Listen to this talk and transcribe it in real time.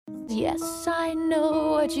Yes, I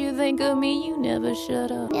know what you think of me. You never shut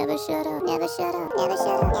up. Never shut up. Never shut up. Never shut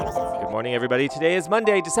up. Never shut up. Good morning, everybody. Today is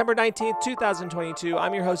Monday, December 19th, 2022.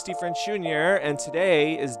 I'm your host, Efren Jr., and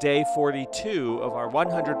today is day 42 of our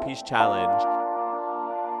 100-piece challenge.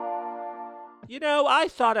 You know, I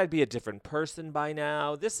thought I'd be a different person by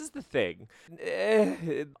now. This is the thing.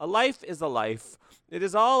 A life is a life. It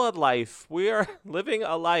is all a life. We are living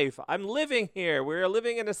a life. I'm living here. We're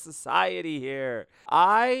living in a society here.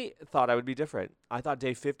 I thought I would be different. I thought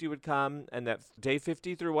day 50 would come and that day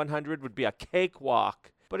 50 through 100 would be a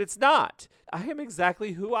cakewalk. But it's not. I am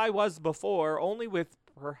exactly who I was before, only with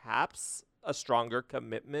perhaps a stronger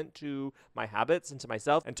commitment to my habits and to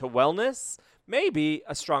myself and to wellness. Maybe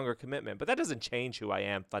a stronger commitment, but that doesn't change who I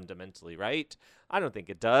am fundamentally, right? I don't think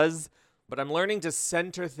it does. But I'm learning to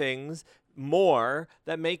center things more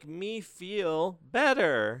that make me feel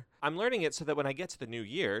better. I'm learning it so that when I get to the new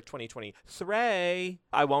year, 2023,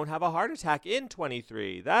 I won't have a heart attack in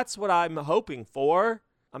 23. That's what I'm hoping for.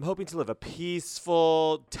 I'm hoping to live a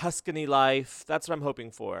peaceful Tuscany life. That's what I'm hoping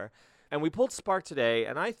for. And we pulled Spark today,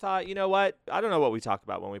 and I thought, you know what? I don't know what we talk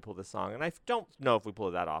about when we pull this song, and I don't know if we pull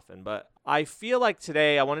it that often, but I feel like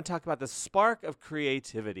today I want to talk about the spark of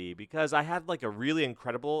creativity because I had like a really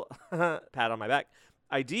incredible pat on my back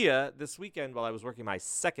idea this weekend while I was working my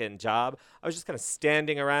second job. I was just kind of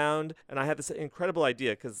standing around, and I had this incredible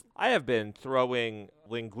idea because I have been throwing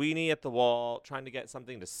linguini at the wall, trying to get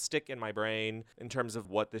something to stick in my brain in terms of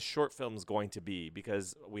what this short film is going to be,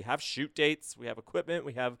 because we have shoot dates, we have equipment,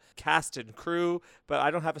 we have cast and crew, but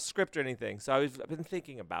I don't have a script or anything. So I've been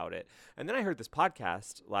thinking about it. And then I heard this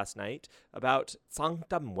podcast last night about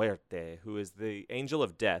Santa Muerte, who is the angel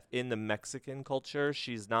of death in the Mexican culture.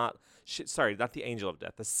 Not the angel of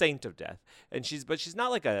death, the saint of death. And she's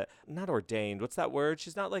not like not ordained. What's that word?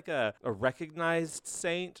 She's not like a recognized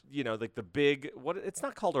saint, like the big, it's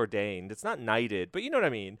not called ordained. It's not knighted, but you know what I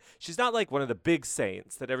mean? She's not like one of the big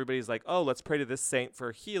saints that everybody's like, oh, let's pray to this saint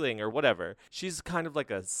for healing or whatever. She's kind of like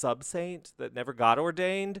a sub-saint that never got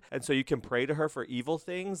ordained. And so you can pray to her for evil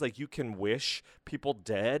things. Like you can wish people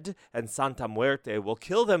dead and Santa Muerte will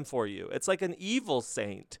kill them for you. It's like an evil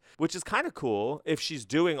saint, which is kind of cool if she's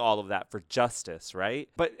doing all of that for justice, right?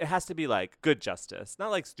 But it has to be like good justice, not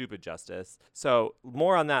like stupid justice. So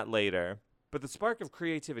more on that later. But the spark of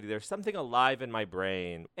creativity, there's something alive in my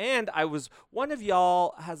brain. And one of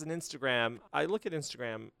y'all has an Instagram. I look at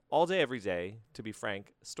Instagram all day, every day, to be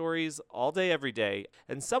frank. Stories all day, every day.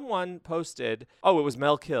 And someone posted, it was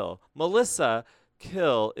Mel Kill. Melissa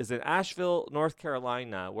Kill is in Asheville, North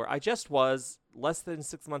Carolina, where I just was less than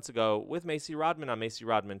 6 months ago with Macy Rodman on Macy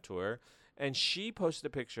Rodman Tour. And she posted a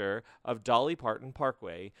picture of Dolly Parton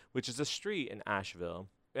Parkway, which is a street in Asheville.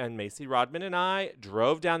 And Macy Rodman and I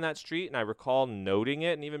drove down that street, and I recall noting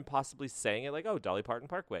it and even possibly saying it like, oh, Dolly Parton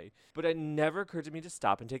Parkway. But it never occurred to me to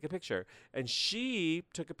stop and take a picture. And she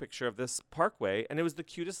took a picture of this parkway, and it was the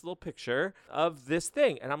cutest little picture of this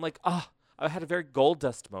thing. And I'm like, I had a very gold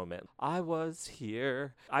dust moment. I was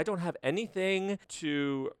here. I don't have anything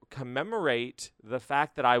to commemorate the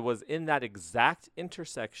fact that I was in that exact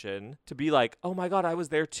intersection to be like, oh my God, I was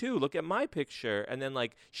there too. Look at my picture. And then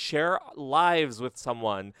like share lives with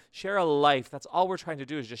someone, share a life. That's all we're trying to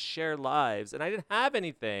do is just share lives. And I didn't have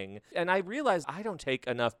anything. And I realized I don't take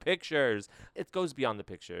enough pictures. It goes beyond the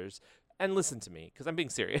pictures. And listen to me, because I'm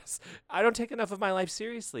being serious. I don't take enough of my life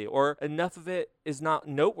seriously, or enough of it is not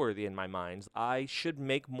noteworthy in my mind. I should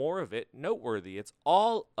make more of it noteworthy. It's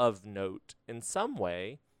all of note in some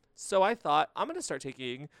way. So I thought, I'm going to start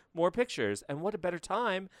taking more pictures. And what a better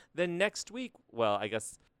time than next week. Well, I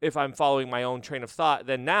guess if I'm following my own train of thought,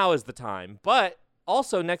 then now is the time. But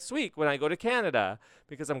also next week when I go to Canada,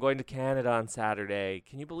 because I'm going to Canada on Saturday.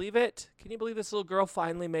 Can you believe it? Can you believe this little girl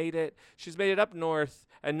finally made it? She's made it up north,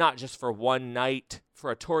 and not just for one night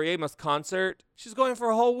for a Tori Amos concert. She's going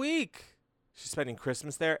for a whole week. She's spending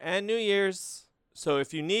Christmas there and New Year's. So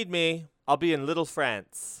if you need me, I'll be in Little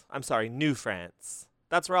France. I'm sorry, New France.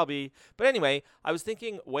 That's where I'll be. But anyway, I was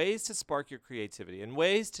thinking ways to spark your creativity and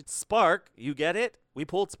ways to spark, you get it? We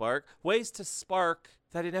pulled Spark. Ways to spark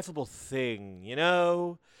that ineffable thing,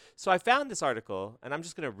 So I found this article, and I'm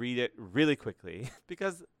just going to read it really quickly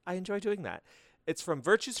because I enjoy doing that. It's from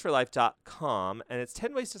virtuesforlife.com, and it's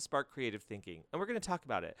 10 ways to spark creative thinking. And we're going to talk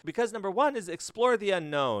about it. Because number one is explore the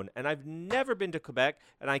unknown. And I've never been to Quebec,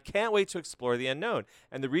 and I can't wait to explore the unknown.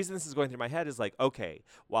 And the reason this is going through my head is like, okay,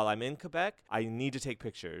 while I'm in Quebec, I need to take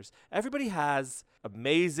pictures. Everybody has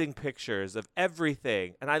amazing pictures of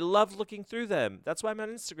everything, and I love looking through them. That's why I'm on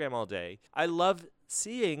Instagram all day. I love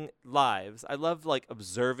seeing lives. I love like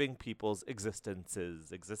observing people's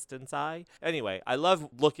existences. Anyway, I love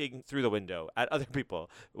looking through the window at other people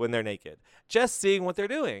when they're naked, just seeing what they're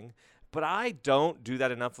doing. But I don't do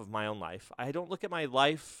that enough of my own life. I don't look at my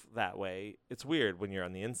life that way. It's weird when you're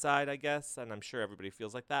on the inside, I guess, and I'm sure everybody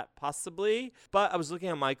feels like that, possibly. But I was looking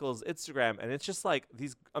at Michael's Instagram, and it's just like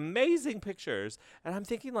these amazing pictures, and I'm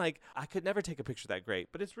thinking like, I could never take a picture that great,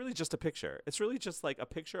 but it's really just a picture. It's really just like a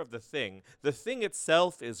picture of the thing. The thing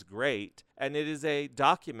itself is great, and it is a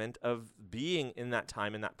document of being in that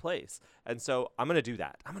time, in that place. And so I'm going to do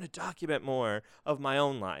that. I'm going to document more of my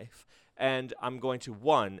own life. And I'm going to,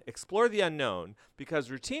 1, explore the unknown,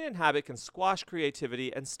 because routine and habit can squash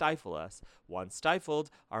creativity and stifle us. Once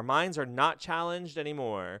stifled, our minds are not challenged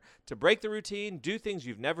anymore. To break the routine, do things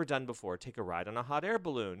you've never done before. Take a ride on a hot air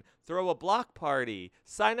balloon, throw a block party,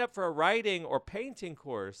 sign up for a writing or painting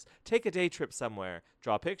course, take a day trip somewhere,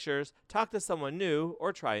 draw pictures, talk to someone new,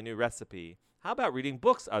 or try a new recipe. How about reading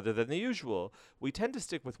books other than the usual? We tend to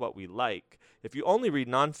stick with what we like. If you only read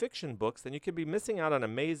nonfiction books, then you can be missing out on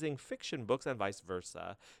amazing fiction books and vice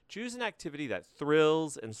versa. Choose an activity that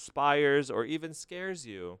thrills, inspires, or even scares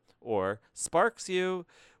you, or sparks you.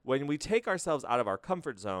 When we take ourselves out of our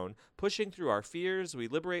comfort zone, pushing through our fears, we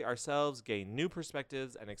liberate ourselves, gain new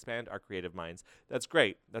perspectives, and expand our creative minds. That's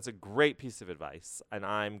great. That's a great piece of advice. And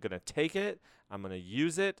I'm going to take it. I'm going to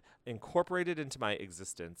use it, incorporate it into my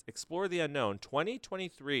existence. Explore the unknown.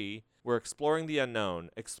 2023, we're exploring the unknown.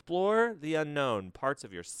 Explore the unknown. Parts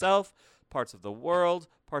of yourself, parts of the world,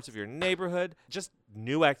 parts of your neighborhood, just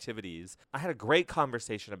new activities. I had a great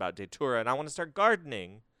conversation about Datura, and I want to start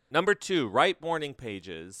gardening. Number 2, write morning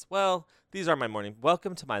pages. Well, these are my morning.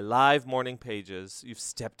 Welcome to my live morning pages. You've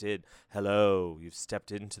stepped into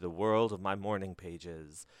the world of my morning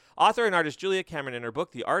pages. Author and artist Julia Cameron, in her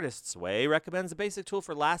book The Artist's Way, recommends a basic tool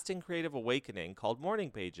for lasting creative awakening called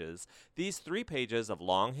morning pages. These 3 pages of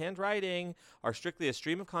longhand writing are strictly a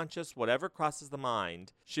stream of conscious whatever crosses the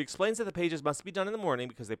mind. She explains that the pages must be done in the morning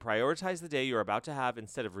because they prioritize the day you're about to have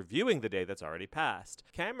instead of reviewing the day that's already passed.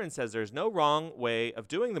 Cameron says there's no wrong way of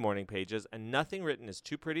doing the morning pages, and nothing written is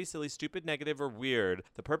too pretty, silly, stupid, negative, or weird.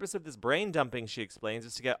 The purpose of this brain dumping, she explains,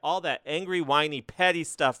 is to get all that angry, whiny, petty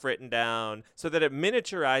stuff written down so that it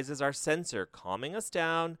miniaturizes our sensor, calming us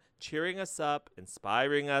down, cheering us up,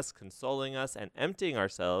 inspiring us, consoling us, and emptying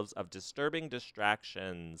ourselves of disturbing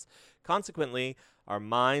distractions. Consequently, our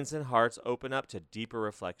minds and hearts open up to deeper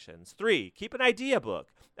reflections. 3, keep an idea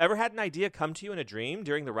book. Ever had an idea come to you in a dream,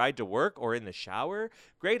 during the ride to work, or in the shower?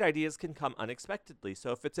 Great ideas can come unexpectedly,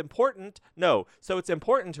 so it's important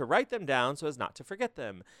to write them down so as not to forget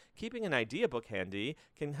them. Keeping an idea book handy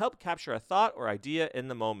can help capture a thought or idea in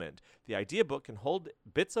the moment. The idea book can hold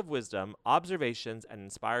bits of wisdom, observations, and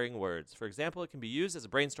inspiring words. For example, it can be used as a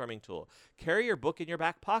brainstorming tool. Carry your book in your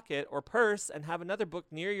back pocket or purse and have another book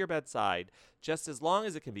near your bedside, just as long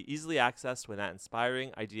as it can be easily accessed when that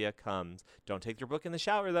inspiring idea comes. Don't take your book in the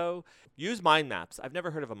shower, though. Use mind maps. I've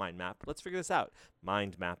never heard of a mind map. Let's figure this out.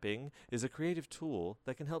 Mind mapping is a creative tool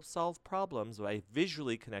that can help solve problems by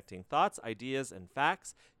visually connecting thoughts, ideas, and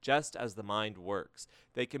facts, just as the mind works.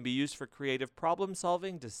 They can be used for creative problem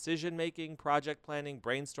solving, decision making, project planning,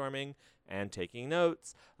 brainstorming, and taking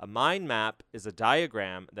notes. A mind map is a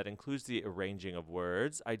diagram that includes the arranging of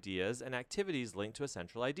words, ideas, and activities linked to a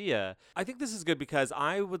central idea. I think this is good because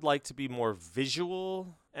I would like to be more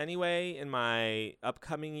visual anyway in my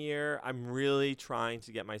upcoming year. I'm really trying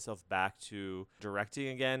to get myself back to directing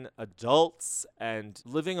again, adults, and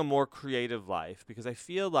living a more creative life, because I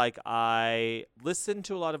feel like I listen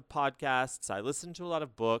to a lot of podcasts, I listen to a lot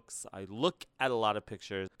of books, I look at a lot of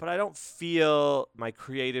pictures, but I don't feel my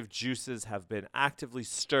creative juices have been actively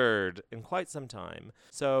stirred in quite some time.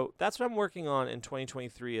 So that's what I'm working on in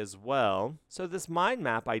 2023 as well. So this mind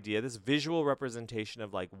map idea, this visual representation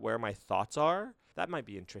of like where my thoughts are, that might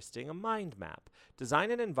be interesting. A mind map.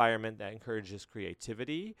 Design an environment that encourages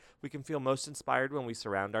creativity. We can feel most inspired when we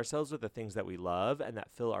surround ourselves with the things that we love and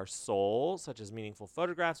that fill our soul, such as meaningful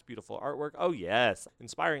photographs, beautiful artwork, oh yes,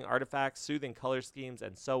 inspiring artifacts, soothing color schemes,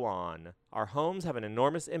 and so on. Our homes have an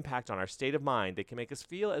enormous impact on our state of mind. They can make us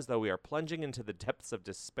feel as though we are plunging into the depths of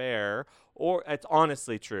despair, or it's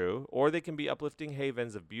honestly true, or they can be uplifting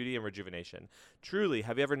havens of beauty and rejuvenation. Truly,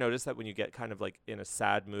 have you ever noticed that when you get kind of like in a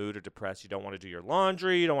sad mood or depressed, you don't want to do your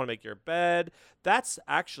laundry, you don't want to make your bed? That's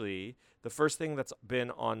actually the first thing that's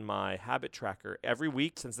been on my habit tracker every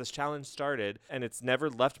week since this challenge started, and it's never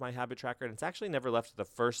left my habit tracker, and it's actually never left the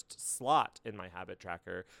first slot in my habit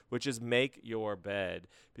tracker, which is make your bed,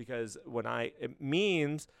 because it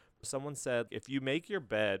means Someone said if you make your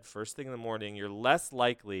bed first thing in the morning, you're less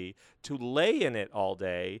likely to lay in it all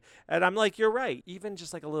day. And I'm like, you're right. Even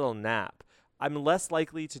just like a little nap, I'm less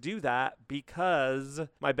likely to do that because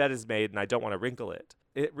my bed is made and I don't want to wrinkle it.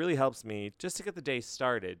 It really helps me just to get the day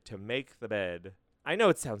started to make the bed. I know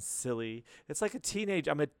it sounds silly. It's like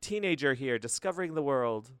I'm a teenager here discovering the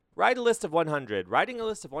world. Write a list of 100. Writing a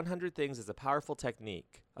list of 100 things is a powerful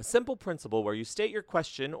technique. A simple principle where you state your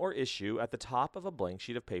question or issue at the top of a blank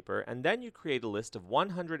sheet of paper, and then you create a list of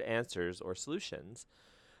 100 answers or solutions.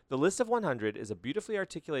 The list of 100 is a beautifully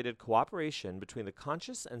articulated cooperation between the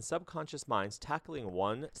conscious and subconscious minds tackling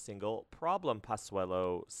one single problem,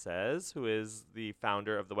 Pasuelo says, who is the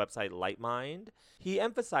founder of the website LightMind. He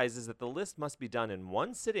emphasizes that the list must be done in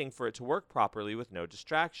one sitting for it to work properly with no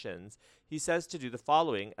distractions. He says to do the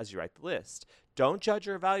following as you write the list. Don't judge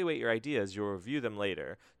or evaluate your ideas. You'll review them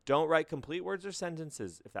later. Don't write complete words or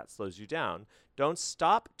sentences if that slows you down. Don't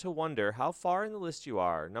stop to wonder how far in the list you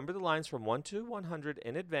are. Number the lines from 1 to 100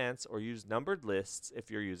 in advance or use numbered lists if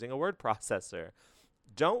you're using a word processor.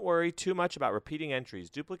 Don't worry too much about repeating entries.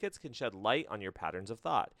 Duplicates can shed light on your patterns of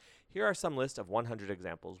thought. Here are some list of 100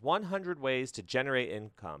 examples. 100 ways to generate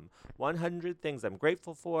income. 100 things I'm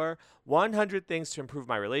grateful for. 100 things to improve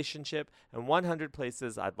my relationship. And 100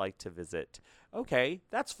 places I'd like to visit. Okay,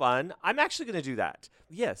 that's fun. I'm actually going to do that.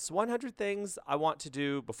 Yes, 100 things I want to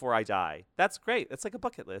do before I die. That's great. That's like a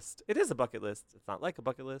bucket list. It is a bucket list. It's not like a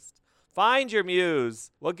bucket list. Find your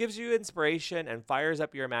muse. What gives you inspiration and fires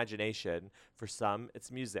up your imagination? For some,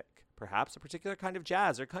 it's music. Perhaps a particular kind of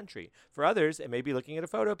jazz or country. For others, it may be looking at a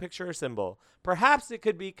photo, picture, or symbol. Perhaps it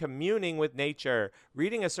could be communing with nature,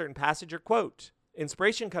 reading a certain passage or quote.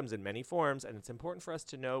 Inspiration comes in many forms, and it's important for us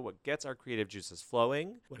to know what gets our creative juices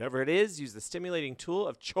flowing. Whatever it is, use the stimulating tool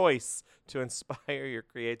of choice to inspire your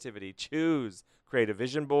creativity. Choose. Create a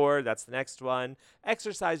vision board. That's the next one.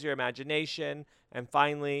 Exercise your imagination. And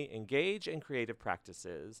finally, engage in creative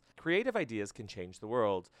practices. Creative ideas can change the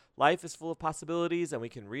world. Life is full of possibilities, and we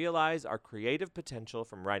can realize our creative potential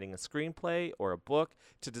from writing a screenplay or a book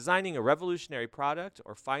to designing a revolutionary product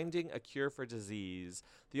or finding a cure for disease.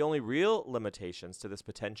 The only real limitations to this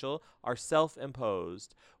potential are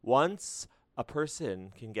self-imposed. Once a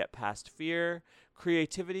person can get past fear,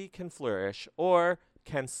 creativity can flourish or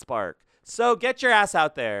can spark. So get your ass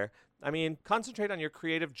out there. Concentrate on your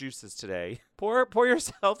creative juices today. Pour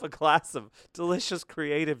yourself a glass of delicious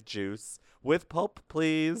creative juice with pulp,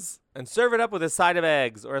 please, and serve it up with a side of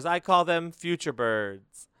eggs, or as I call them, future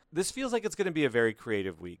birds. This feels like it's going to be a very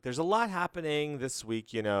creative week. There's a lot happening this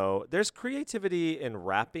week, you know. There's creativity in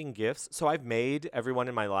wrapping gifts. So I've made everyone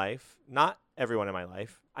in my life, not everyone in my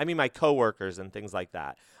life. I mean my coworkers and things like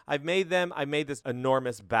that. I've made them. I made this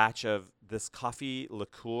enormous batch of this coffee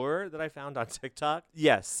liqueur that I found on TikTok.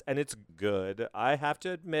 Yes, and it's good. I have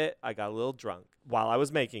to admit, I got a little drunk while I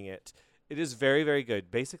was making it. It is very, very good.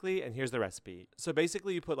 Basically, and here's the recipe. So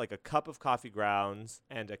basically, you put like a cup of coffee grounds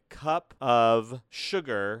and a cup of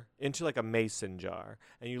sugar into like a mason jar,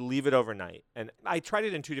 and you leave it overnight. And I tried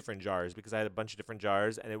it in 2 different jars because I had a bunch of different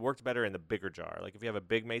jars, and it worked better in the bigger jar. Like if you have a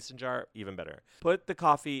big mason jar, even better. Put the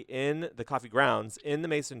coffee grounds in the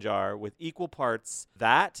mason jar with equal parts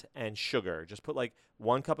that and sugar. Just put like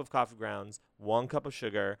 1 cup of coffee grounds, 1 cup of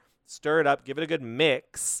sugar, stir it up, give it a good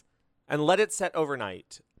mix, and let it set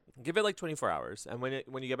overnight. Give it like 24 hours. And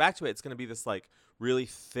when you get back to it, it's going to be this like really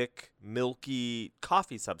thick, milky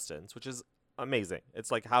coffee substance, which is amazing.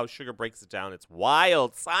 It's like how sugar breaks it down. It's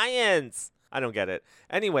wild science. I don't get it.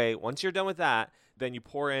 Anyway, once you're done with that, then you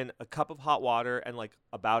pour in a cup of hot water and like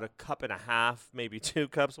about a cup and a half, maybe 2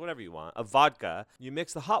 cups, whatever you want, of vodka. You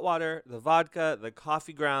mix the hot water, the vodka, the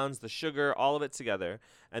coffee grounds, the sugar, all of it together.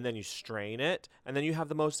 And then you strain it. And then you have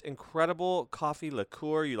the most incredible coffee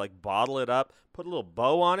liqueur. You like bottle it up, put a little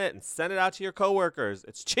bow on it, and send it out to your coworkers.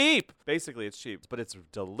 It's cheap. Basically, it's cheap, but it's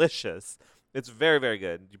delicious. It's very, very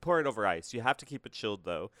good. You pour it over ice. You have to keep it chilled,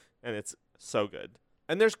 though, and it's so good.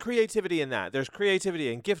 And there's creativity in that. There's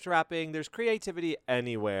creativity in gift wrapping. There's creativity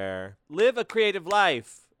anywhere. Live a creative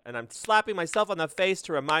life. And I'm slapping myself on the face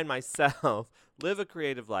to remind myself, live a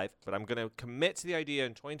creative life. But I'm going to commit to the idea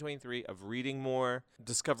in 2023 of reading more,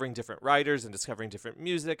 discovering different writers and discovering different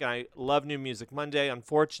music. And I love New Music Monday.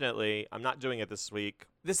 Unfortunately, I'm not doing it this week.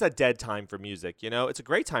 This is a dead time for music, you know? It's a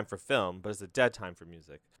great time for film, but it's a dead time for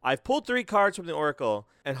music. I've pulled 3 cards from the Oracle.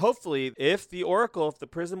 And hopefully, if the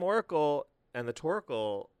Prism Oracle and the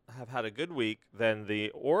Toracle have had a good week, then the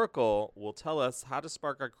oracle will tell us how to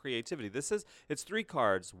spark our creativity. It's 3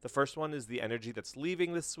 cards. The first one is the energy that's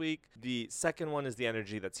leaving this week. The second one is the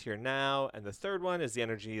energy that's here now. And the third one is the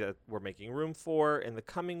energy that we're making room for in the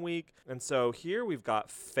coming week. And so here we've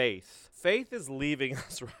got faith. Faith is leaving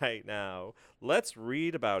us right now. Let's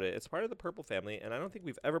read about it. It's part of the purple family, and I don't think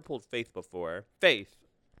we've ever pulled faith before. Faith.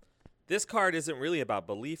 This card isn't really about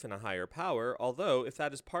belief in a higher power, although if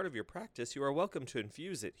that is part of your practice, you are welcome to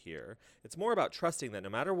infuse it here. It's more about trusting that no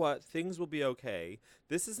matter what, things will be okay.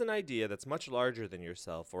 This is an idea that's much larger than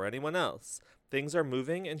yourself or anyone else. Things are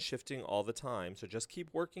moving and shifting all the time, so just keep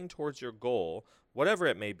working towards your goal, whatever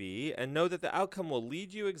it may be, and know that the outcome will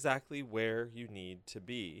lead you exactly where you need to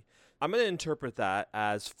be. I'm going to interpret that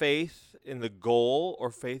as faith in the goal or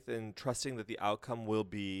faith in trusting that the outcome will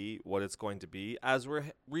be what it's going to be as we're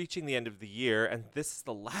reaching the end of the year. And this is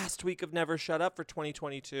the last week of Never Shut Up for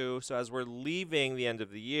 2022. So as we're leaving the end of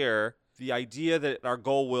the year, the idea that our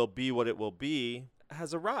goal will be what it will be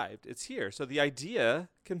has arrived. It's here. So the idea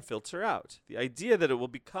can filter out. The idea that it will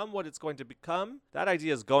become what it's going to become, that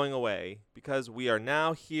idea is going away because we are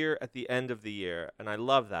now here at the end of the year. And I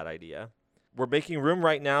love that idea. We're making room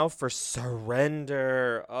right now for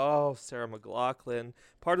surrender. Oh, Sarah McLachlan,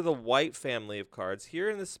 part of the white family of cards. Here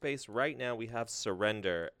in this space right now, we have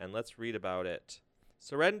surrender, and let's read about it.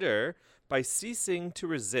 Surrender, by ceasing to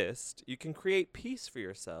resist, you can create peace for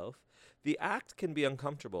yourself. The act can be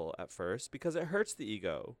uncomfortable at first because it hurts the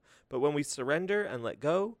ego. But when we surrender and let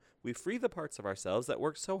go, we free the parts of ourselves that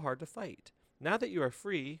work so hard to fight. Now that you are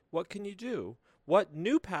free, what can you do? What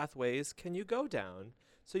new pathways can you go down?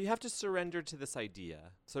 So you have to surrender to this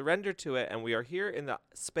idea. Surrender to it, and we are here in the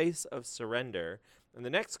space of surrender. And the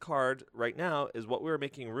next card right now is what we're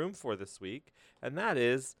making room for this week, and that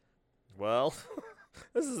is, well,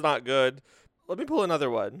 this is not good. Let me pull another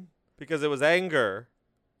one, because it was anger.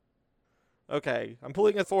 Okay, I'm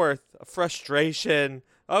pulling a fourth. Frustration.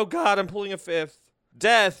 Oh, God, I'm pulling a fifth.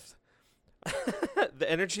 Death. The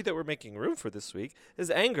energy that we're making room for this week is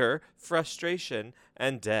anger, frustration,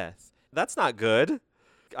 and death. That's not good.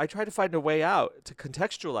 I tried to find a way out to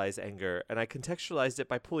contextualize anger, and I contextualized it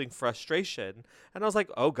by pulling frustration. And I was like,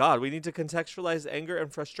 oh, God, we need to contextualize anger and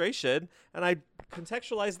frustration. And I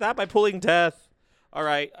contextualized that by pulling death. All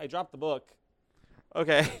right, I dropped the book.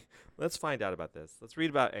 Okay, let's find out about this. Let's read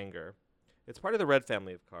about anger. It's part of the red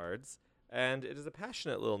family of cards, and it is a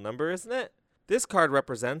passionate little number, isn't it? This card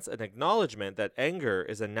represents an acknowledgement that anger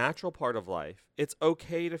is a natural part of life. It's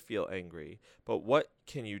okay to feel angry, but what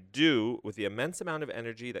can you do with the immense amount of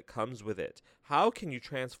energy that comes with it? How can you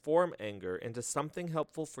transform anger into something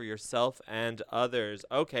helpful for yourself and others?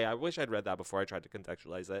 Okay, I wish I'd read that before I tried to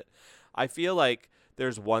contextualize it. I feel like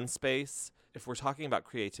there's one space, if we're talking about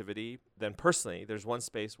creativity, then personally, there's one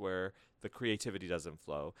space where the creativity doesn't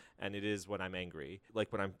flow, and it is when I'm angry.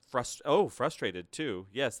 Like when I'm frustrated too.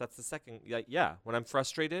 Yes, that's the second. Yeah, when I'm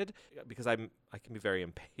frustrated, because I can be very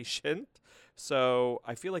impatient. So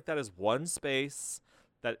I feel like that is one space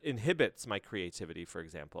that inhibits my creativity, for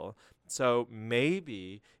example. So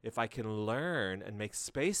maybe if I can learn and make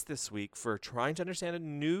space this week for trying to understand a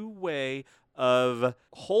new way of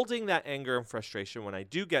holding that anger and frustration when I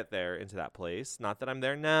do get there into that place, not that I'm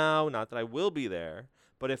there now, not that I will be there,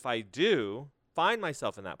 but if I do find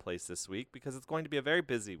myself in that place this week, because it's going to be a very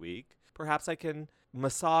busy week, perhaps I can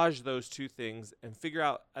massage those two things and figure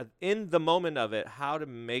out in the moment of it how to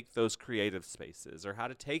make those creative spaces, or how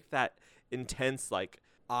to take that intense like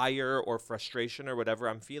ire or frustration or whatever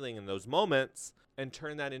I'm feeling in those moments and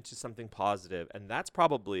turn that into something positive. And that's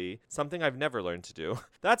probably something I've never learned to do.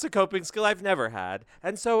 That's a coping skill I've never had.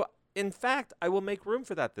 And so, in fact, I will make room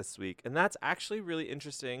for that this week. And that's actually really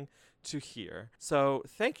interesting to hear. So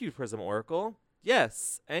thank you, Prism Oracle.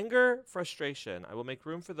 Yes, anger, frustration. I will make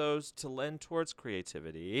room for those to lend towards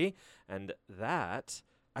creativity. And that,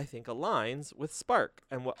 I think, aligns with Spark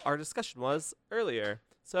and what our discussion was earlier.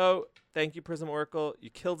 So thank you, Prism Oracle. You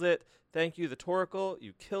killed it. Thank you, the Toracle.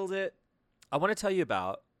 You killed it. I want to tell you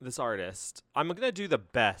about this artist. I'm going to do the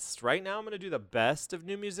best. Right now, I'm going to do the best of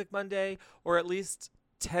New Music Monday, or at least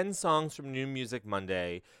 10 songs from New Music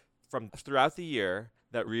Monday from throughout the year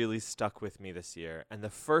that really stuck with me this year. And the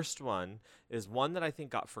first one is one that I think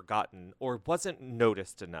got forgotten or wasn't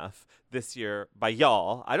noticed enough this year by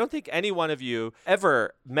y'all. I don't think any one of you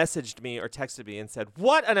ever messaged me or texted me and said,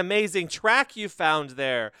 "What an amazing track you found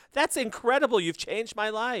there. That's incredible. You've changed my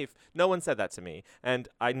life." No one said that to me. And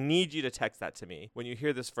I need you to text that to me when you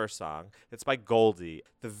hear this first song. It's by Goldie.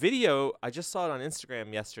 The video, I just saw it on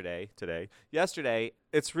Instagram yesterday.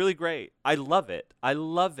 It's really great. I love it. I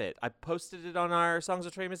posted it on our Songs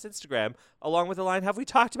of Tramus Instagram along with the line, "Have we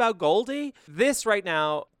talked about Goldie?" This right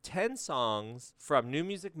now, 10 songs from New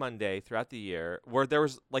Music Monday throughout the year, where there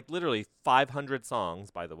was like literally 500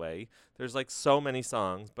 songs, by the way. There's like so many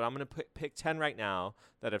songs, but I'm going to pick 10 right now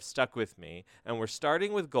that have stuck with me. And we're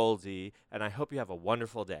starting with Goldie, and I hope you have a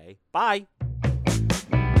wonderful day. Bye.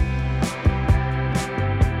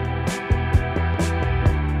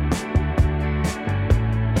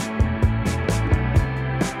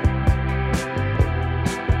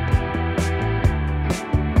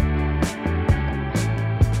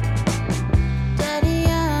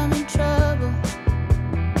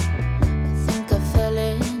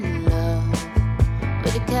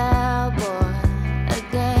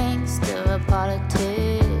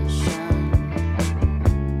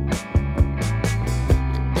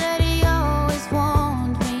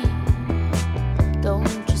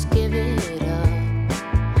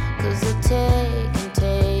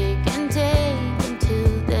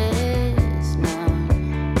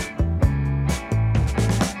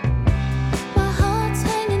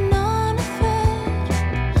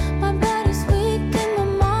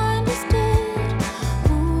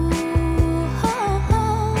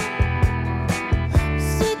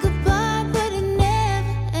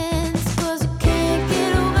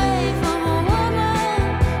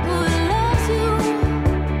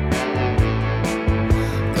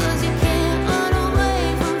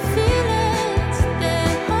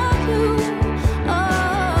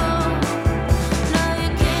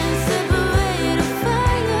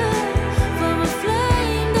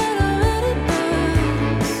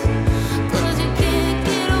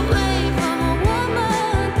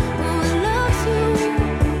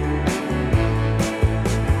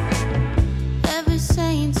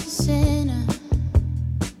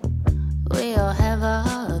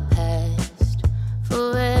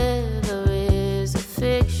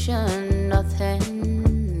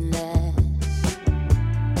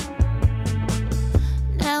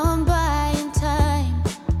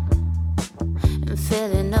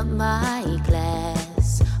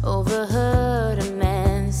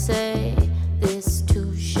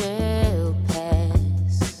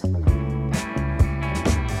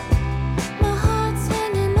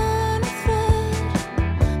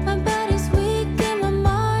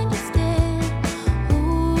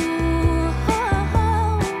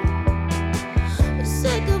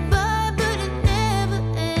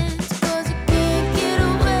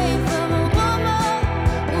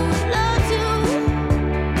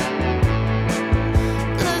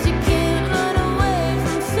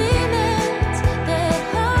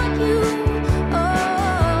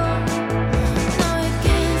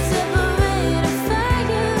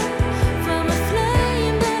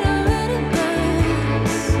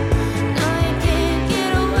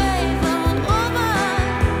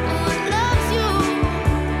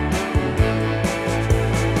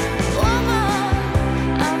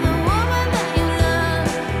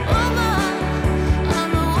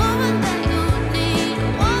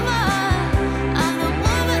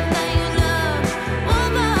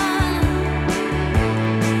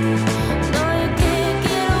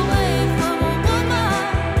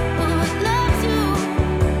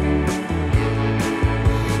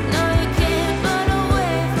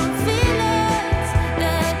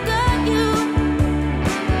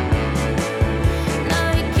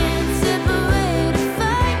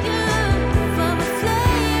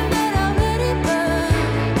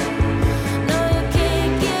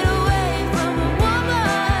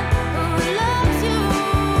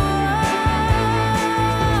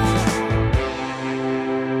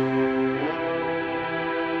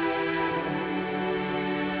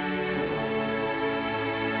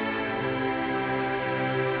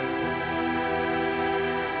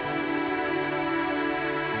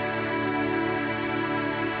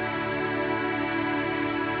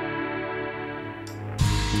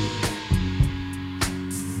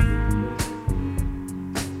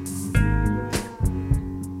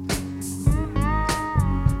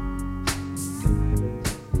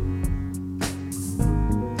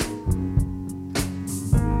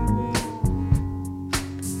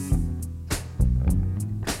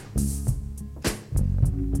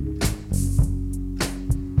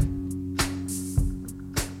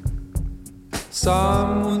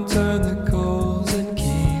 Someone turn the coals and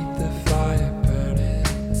keep the fire burning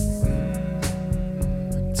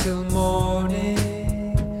until morning.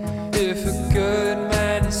 If a good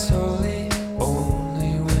man is holy,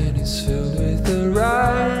 only when he's filled with the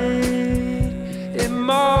right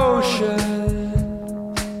emotion.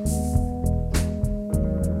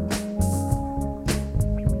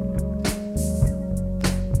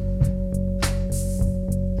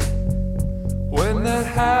 When that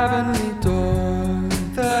heavenly door,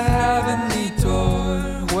 the heavenly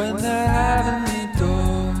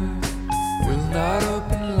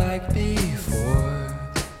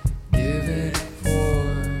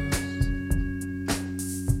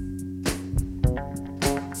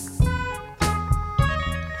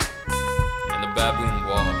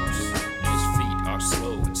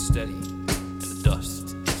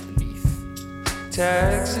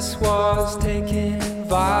Texas was taken,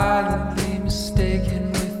 violently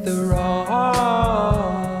mistaken with the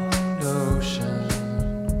wrong notion.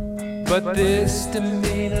 But this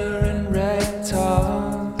demeanor and red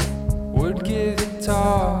tongue would give it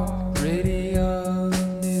talk radio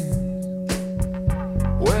news.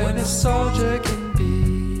 When a soldier can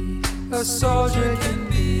be, a soldier can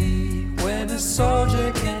be, when a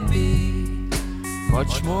soldier can be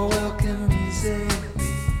much more welcome musically,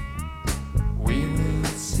 we will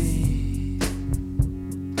see.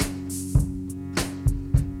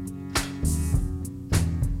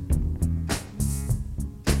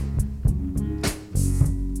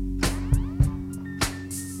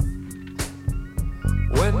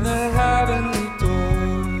 When the heavenly door,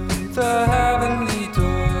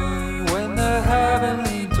 when the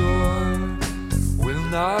heavenly door will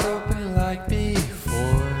not open like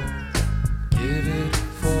before, give it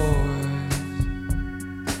force.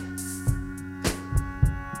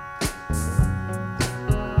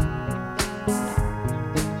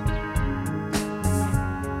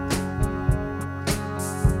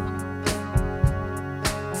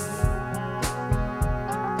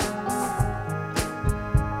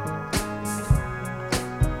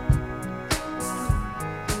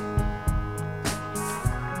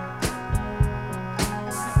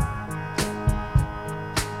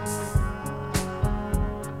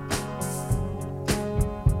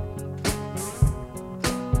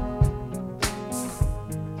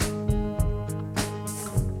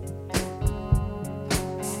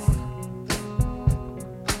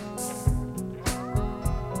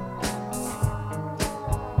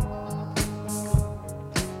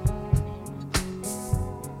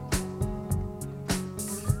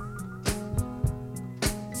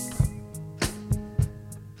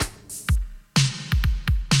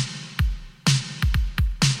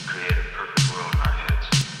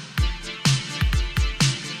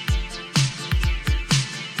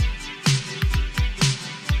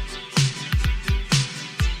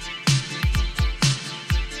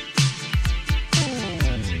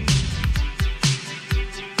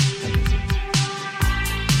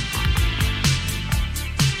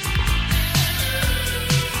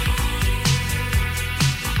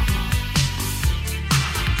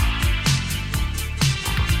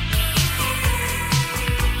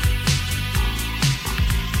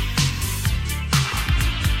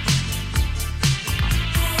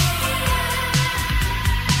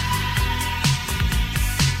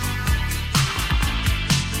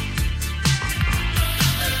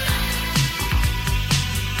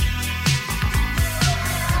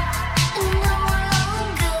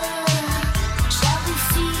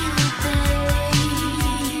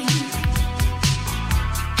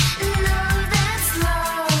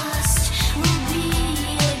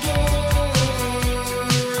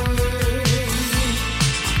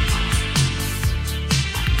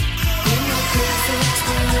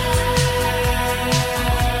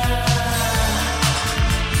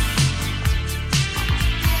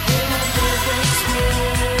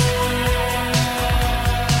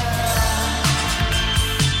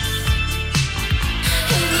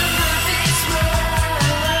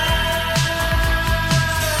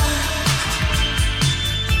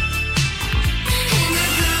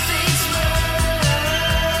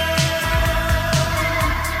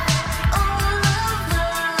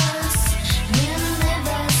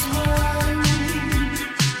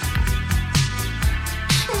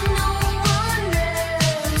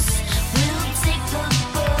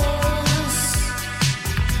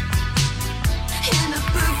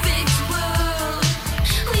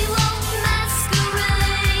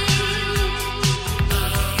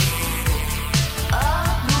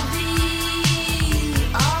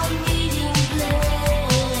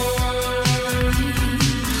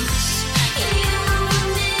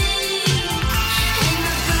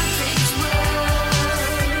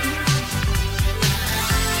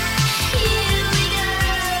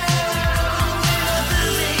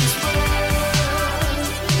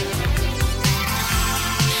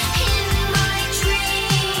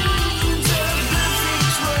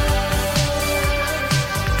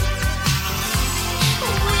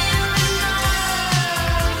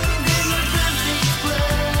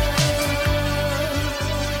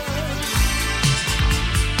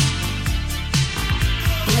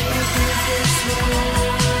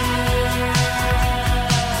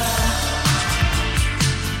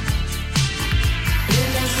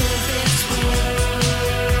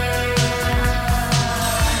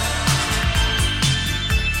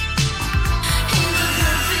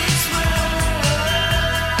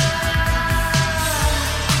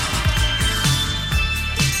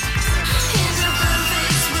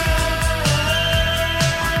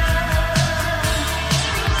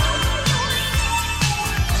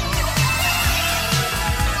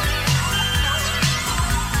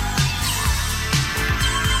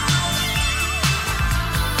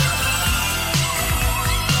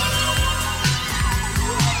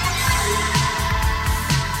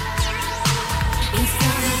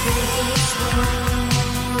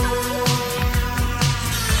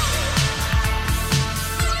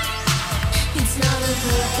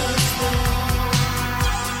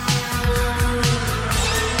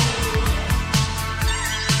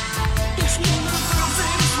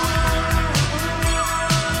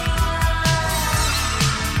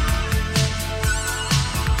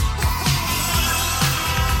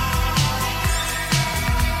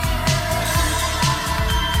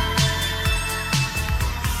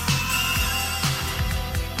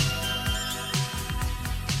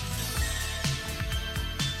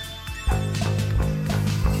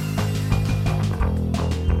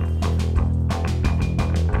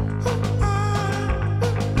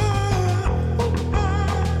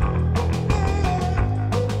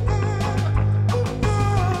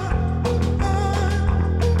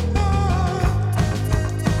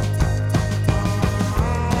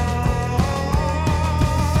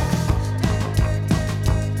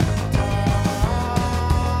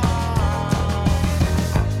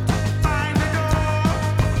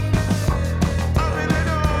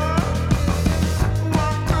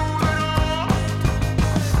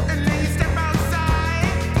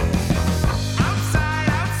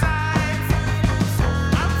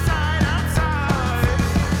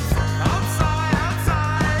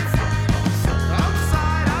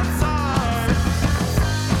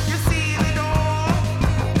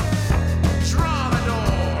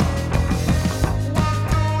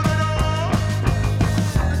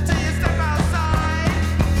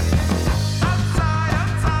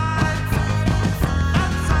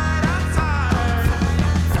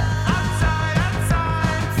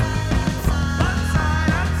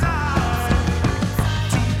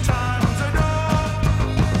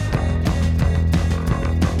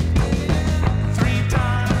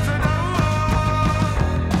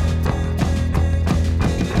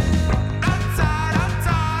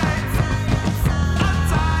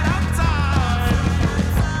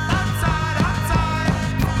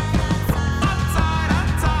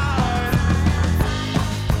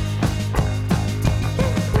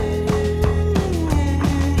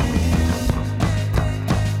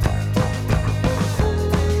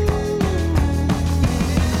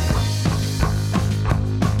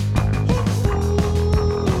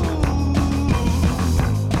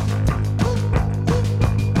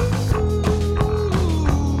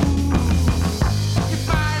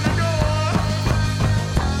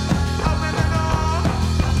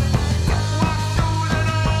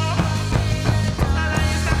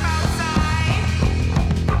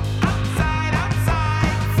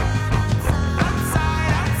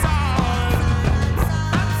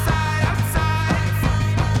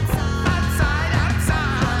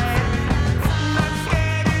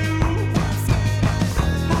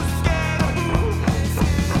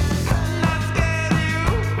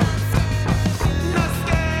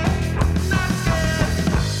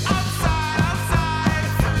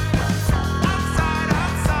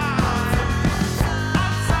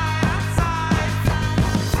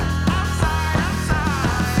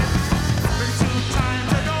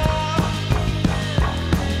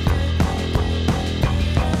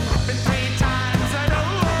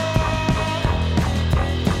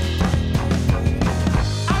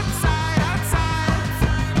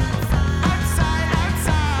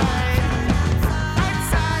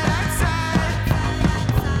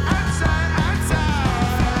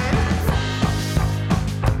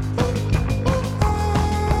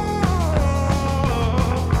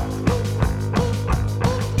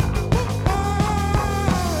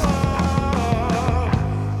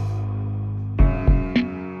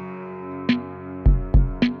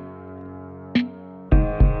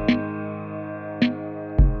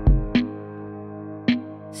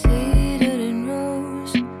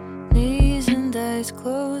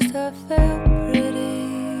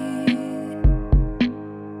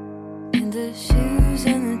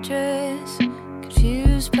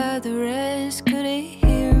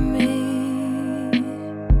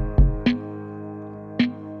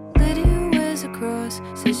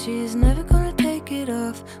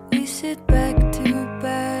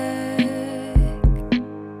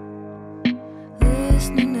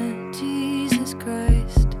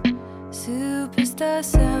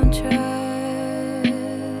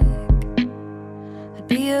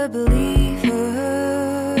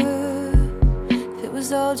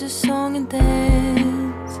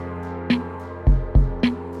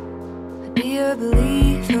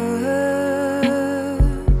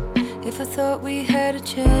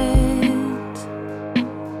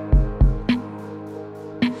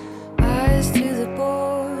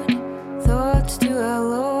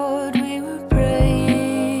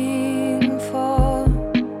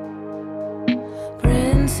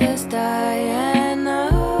 Diana,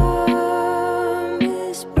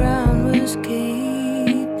 Miss Brown was king.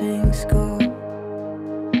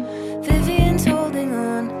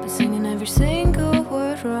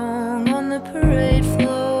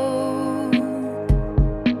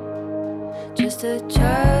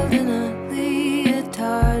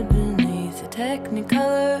 hard beneath a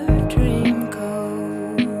Technicolor dream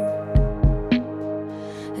coat.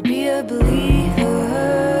 I'd be a believer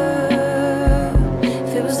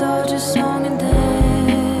if it was all just song and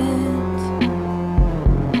dance.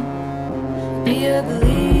 I'd be a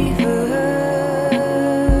believer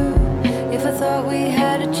if I thought we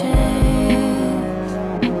had a chance.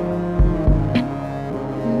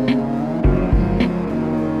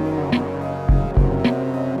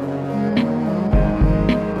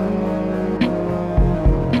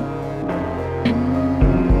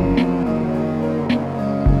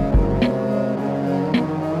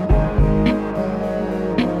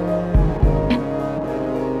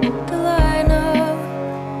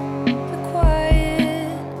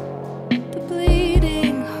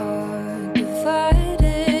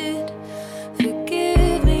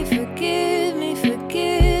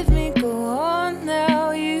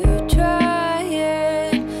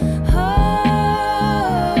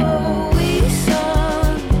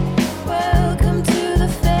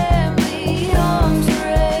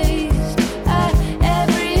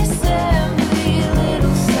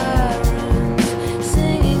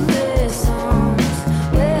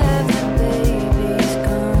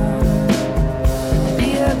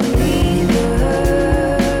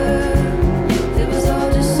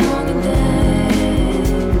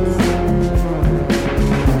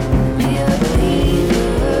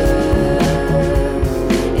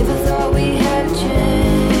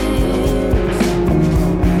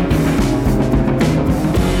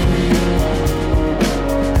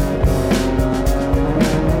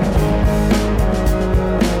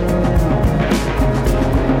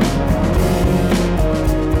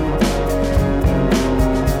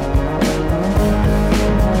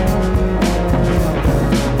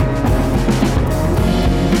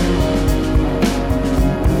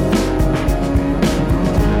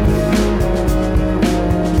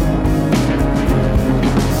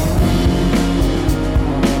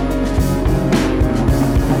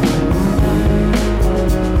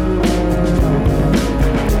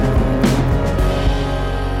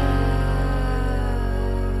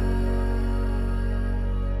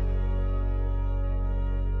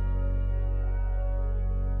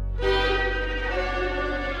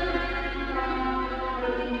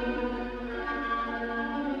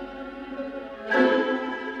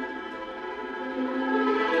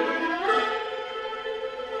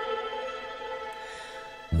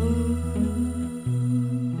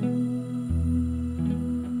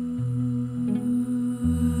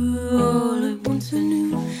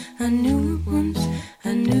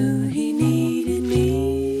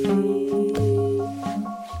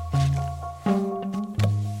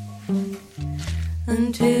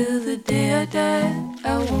 Until the day I died,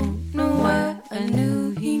 I won't know why I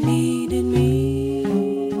knew he needed me.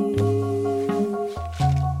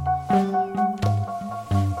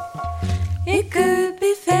 It could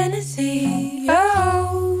be fantasy,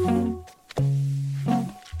 oh,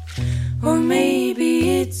 or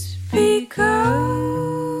maybe it's because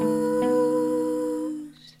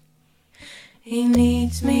he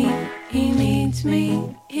needs me, he needs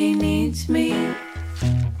me, he needs me.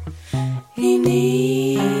 He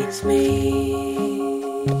needs me.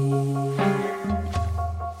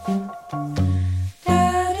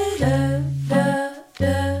 Da da da da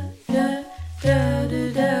da da da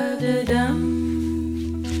da da dum.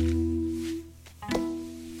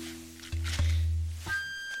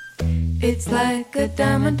 It's like a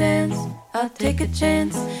diamond dance. I'll take a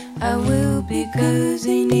chance. I will because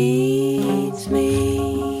he needs me.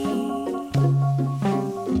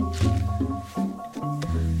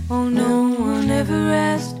 Oh, no one ever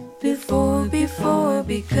asked before,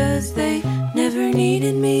 because they never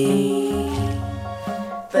needed me.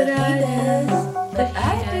 But I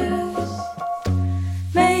does.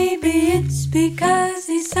 Maybe it's because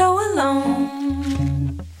he's so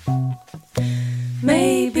alone.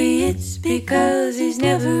 Maybe it's because he's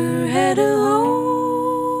never had a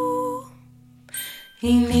home.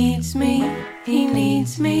 He needs me, he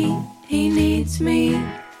needs me, he needs me.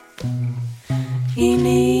 He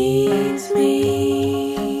needs me.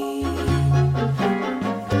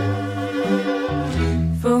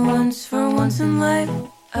 For once in life,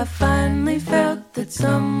 I finally felt that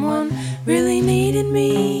someone really needed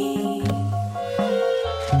me.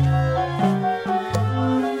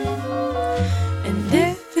 And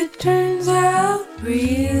if it turns out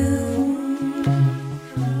real,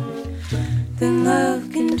 then love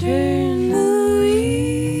can turn the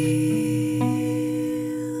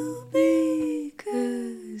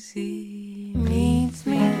He needs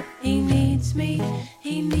me, he needs me,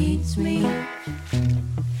 he needs me,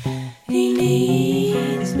 he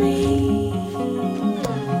needs me.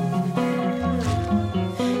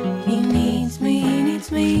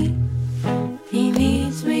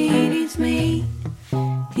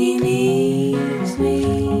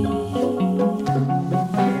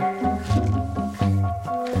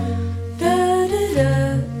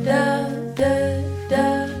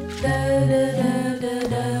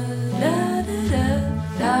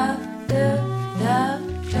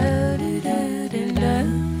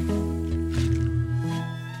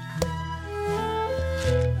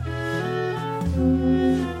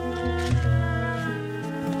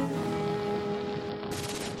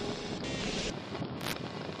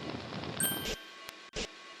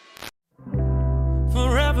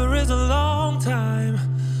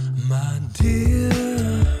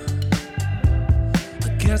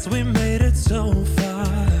 guess we made it so far.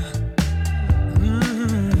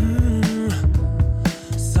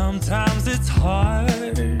 Sometimes it's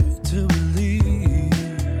hard to believe.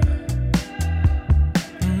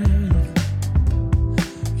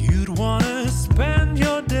 You'd wanna spend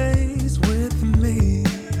your days with me.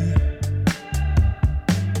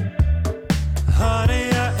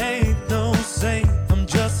 Honey, I ain't no saint. I'm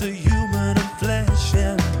just a human of flesh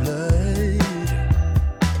and blood.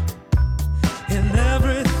 In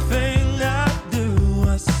everything I do,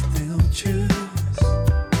 I still choose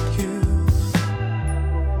you.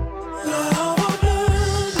 Love will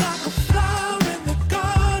bloom like a flower in the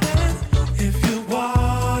garden if you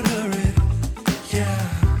water it, yeah.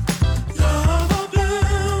 Love will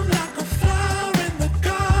bloom like a flower in the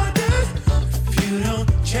garden if you don't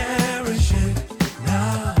cherish it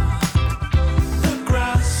now. The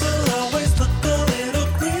grass will always look a little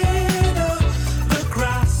greener. The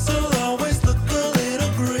grass will always look a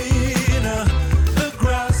little greener. The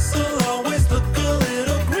grass will always look a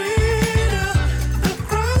little greener. The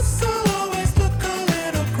grass will always look a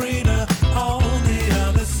little greener on the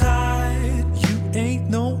other side. You ain't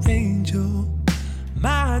no angel,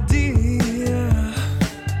 my dear.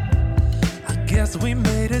 I guess we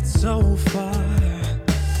made it so far.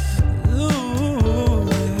 Ooh,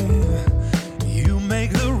 you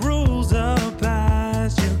make the rules up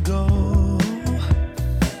as you go.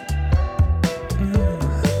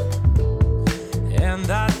 And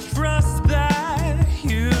I trust that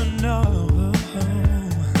you know.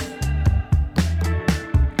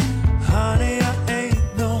 Honey, I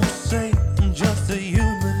ain't no saint. I'm just a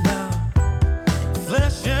human now.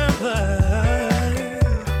 Flesh and blood.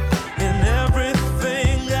 In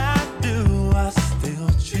everything I do, I still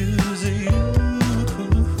choose you.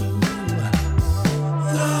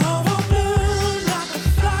 Love will bloom like a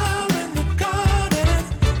flower in the garden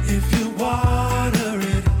if you water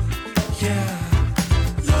it, yeah.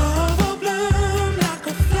 Love will bloom like a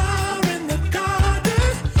flower in the garden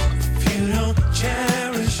if you don't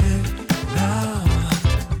cherish it now.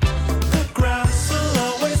 The grass will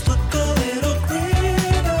always look a little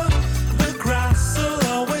greener. The grass will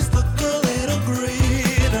always look a little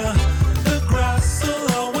greener. The grass will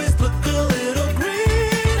always look a little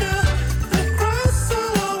greener. The grass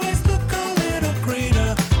will always look a little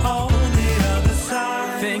greener on the other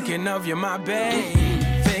side. Thinking of you, my babe.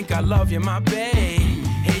 Think I love you, my babe.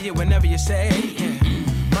 Hear you whenever you say,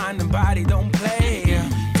 yeah. Mind and body don't play.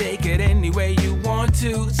 Take it any way you want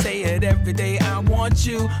to. Say it every day, I want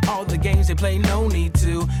you. All the games they play, no need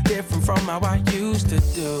to. Different from how I used to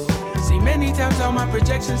do. See, many times all my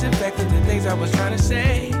projections infected the things I was trying to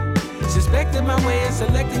say. Suspected my way of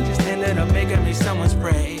selecting, just ended up making me someone's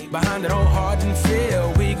prey. Behind it all hard and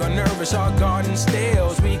feel, we got nervous, our garden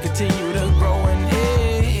stales. We continue to grow and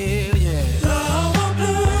heal, yeah. Love will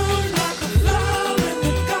bloom like a flower in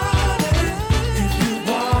the garden if you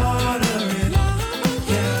water it,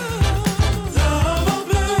 yeah. Love will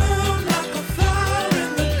bloom like a flower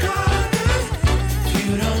in the garden if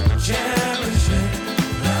you don't cherish it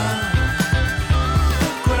now.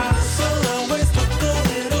 The grass will always look a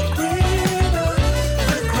little greener.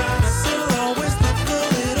 The grass will always look a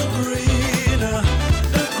little greener.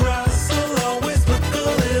 The grass will always look a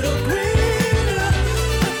little greener.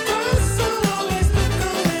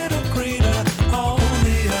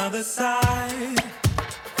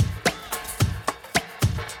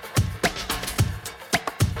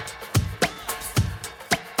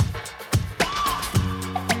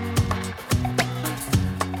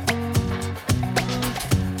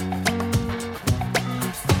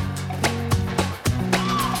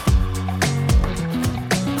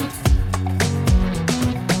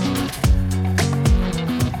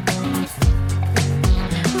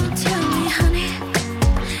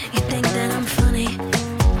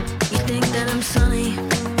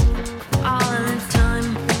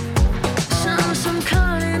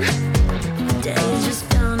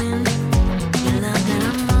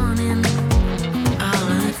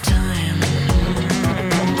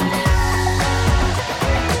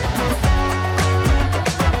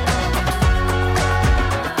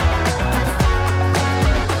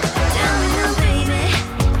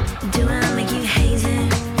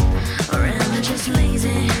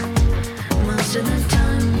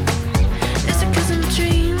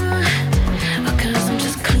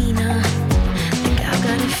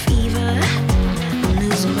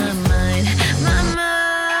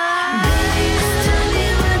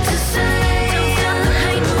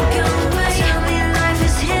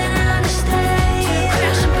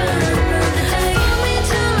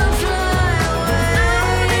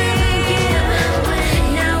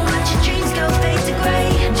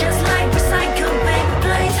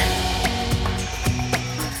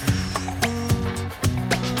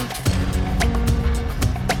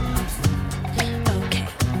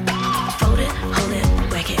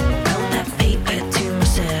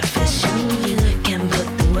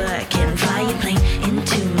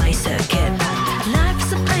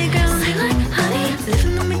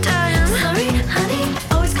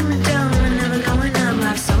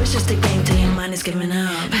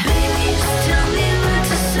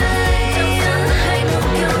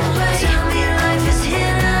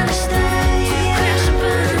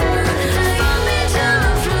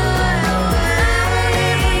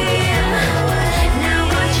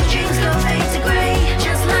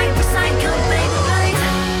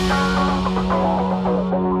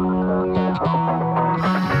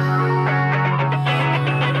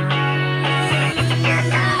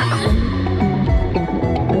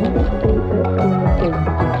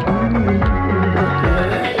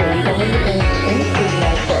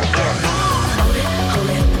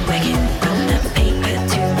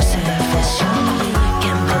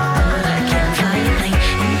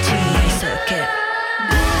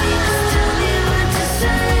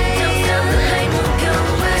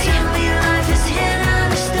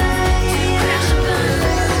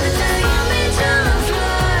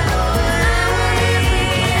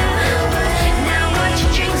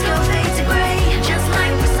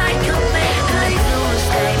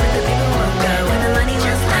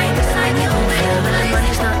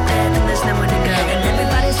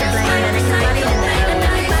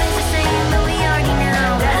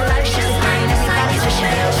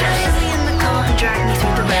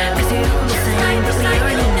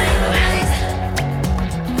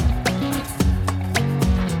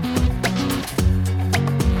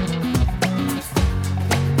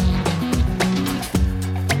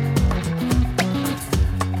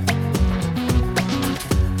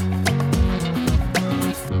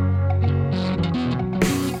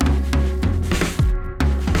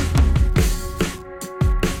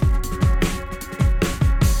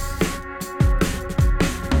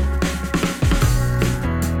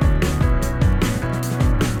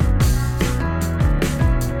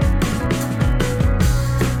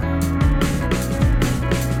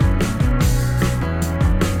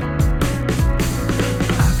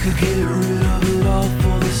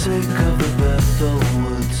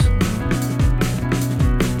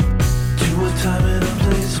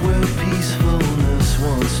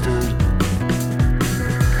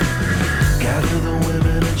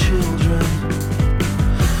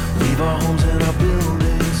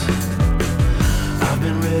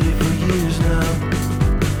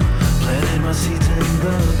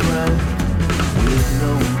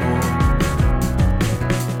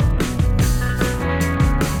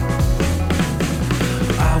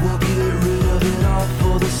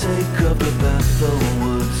 Bethel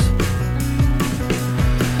Woods.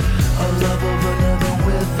 A love of another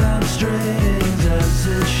without strings, as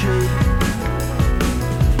it should.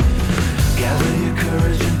 Gather your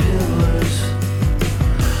courage and pillars,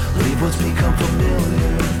 leave what's become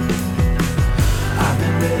familiar. I've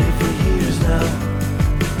been ready for years now,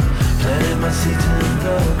 planting my seeds in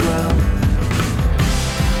the ground.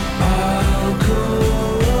 I'll go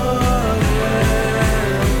ahead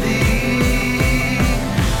of thee,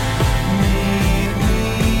 meet me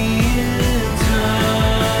in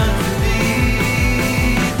time for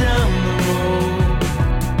thee down the road.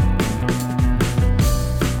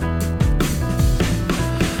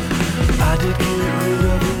 I did get rid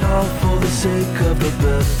of it all for the sake of the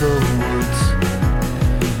Bethel Woods,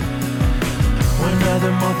 where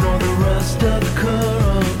neither moth nor the rust of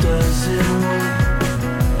coral does it wood.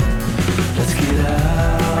 Let's get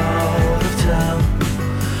out of town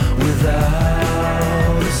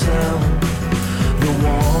without a sound. The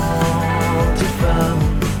want is found,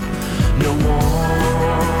 no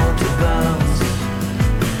want to bounce.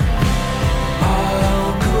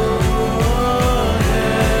 I'll go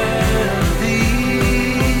ahead of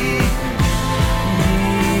thee,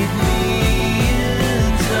 meet me in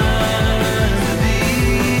time to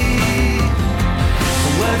thee.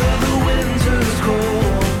 Whether the winter's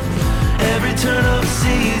cold, every turn of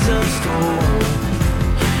season's told,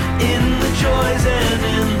 in the joys and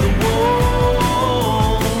in the woes.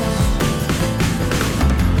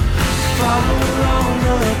 Follow along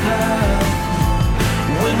the path,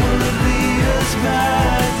 when will it lead us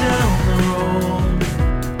back down the road?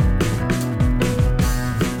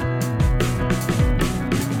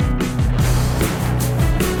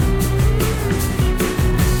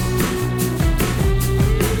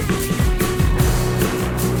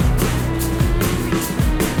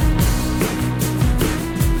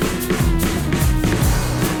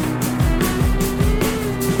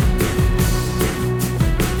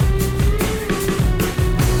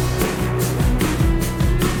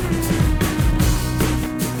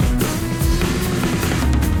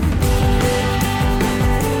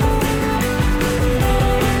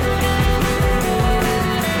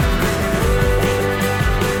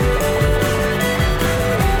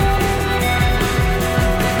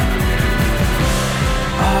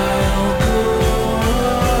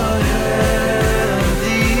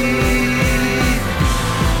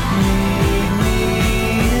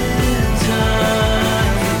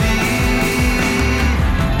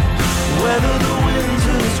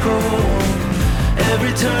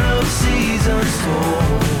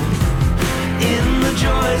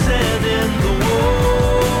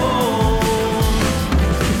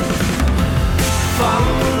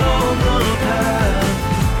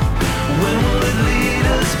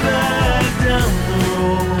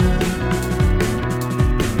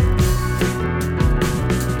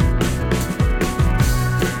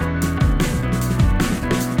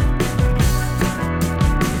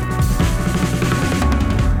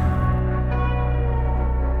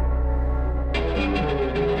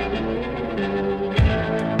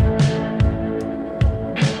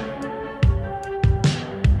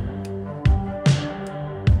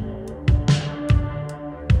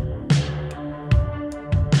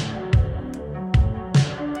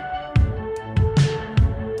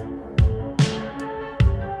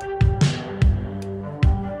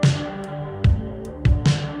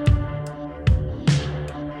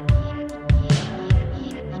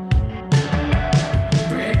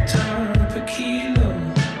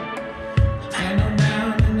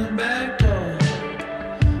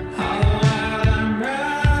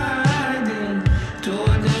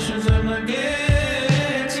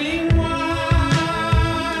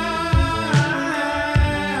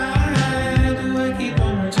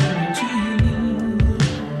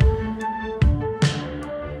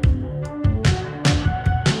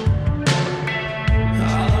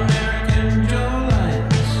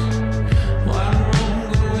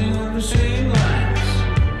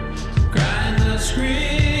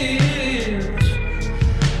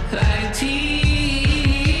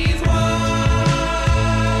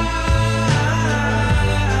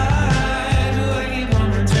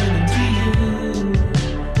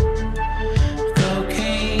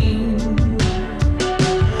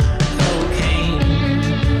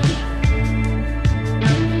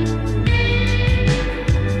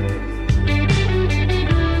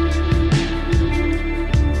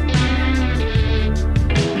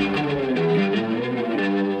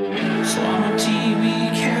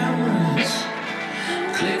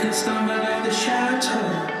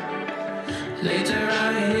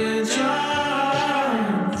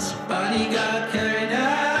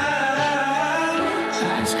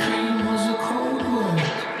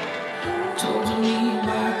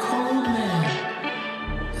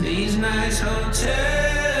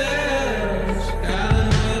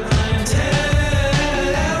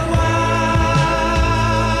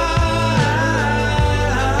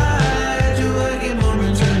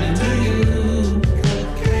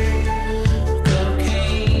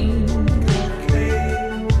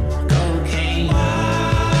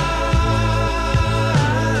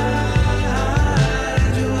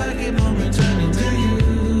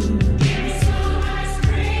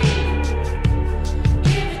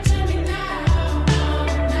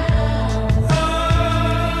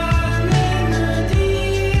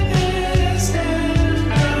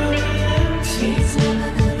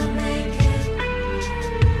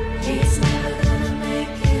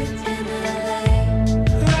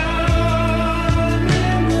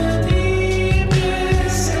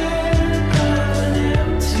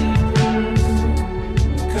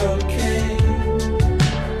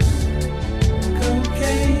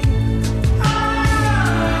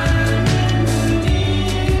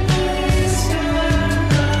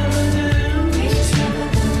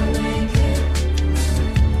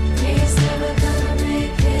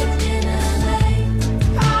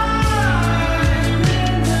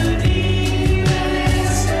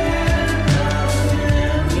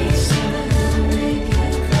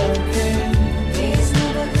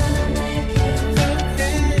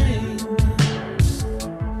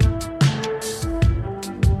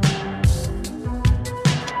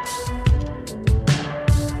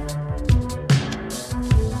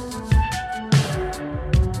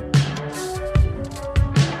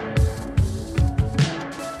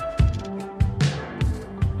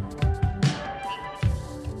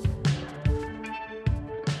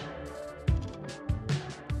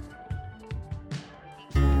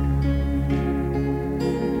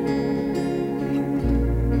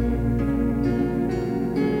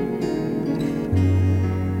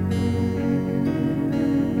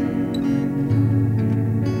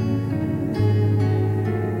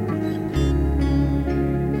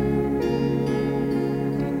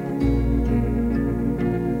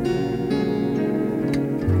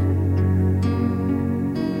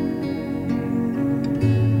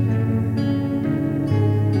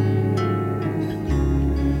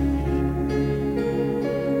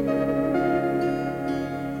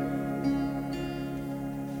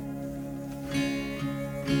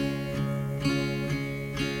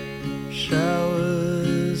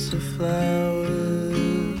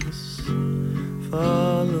 flowers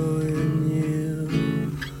following you,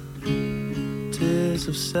 tears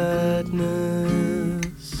of sadness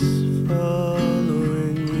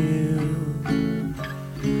following you.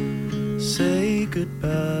 Say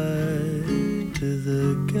goodbye to the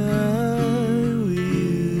guy we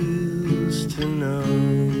used to know.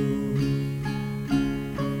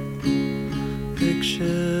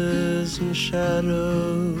 Pictures and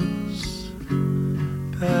shadows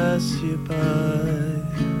pass you by.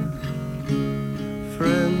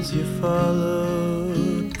 Friends you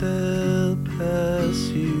followed, they'll pass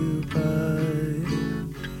you by.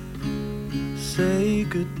 Say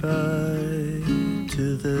goodbye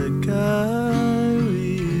to the guy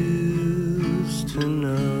we used to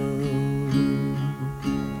know.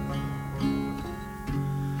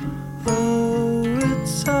 Oh,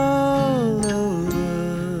 it's all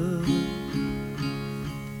over.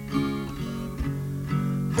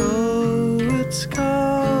 Oh, it's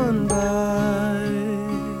gone by.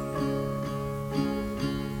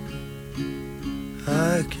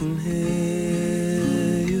 I can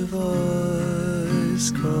hear your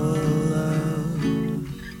voice call out.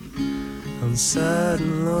 I'm sad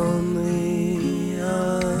and lonely,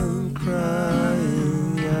 I'm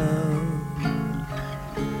crying out.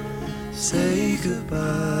 Say goodbye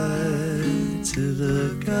to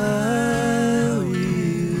the guy we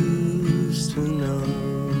used to know.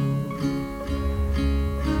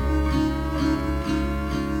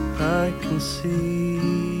 I can see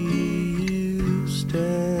you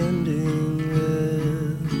standing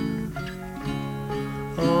there,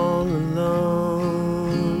 all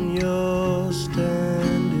alone, you're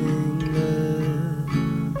standing there.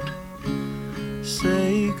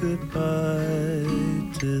 Say goodbye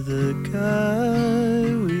to the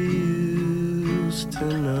guy we used to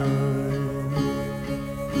know.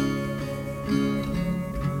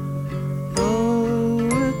 Oh,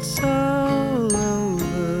 it's all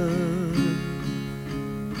over.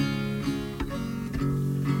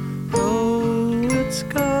 Oh, it's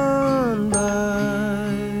gone by.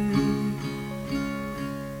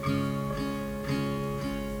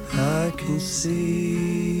 I can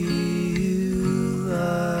see you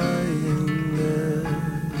lying there.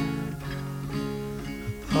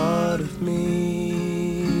 A part of me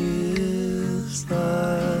is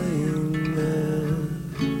lying there.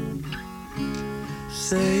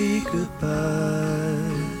 Say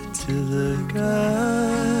goodbye to the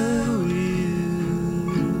guy we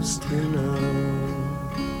used to know.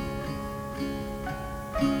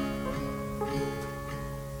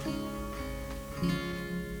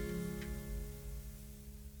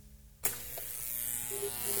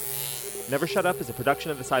 Never Shut Up is a production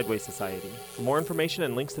of the Sideways Society. For more information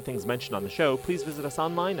and links to things mentioned on the show, please visit us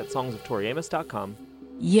online at songsoftoriamos.com.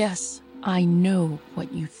 Yes, I know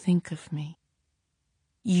what you think of me.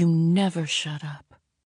 You never shut up.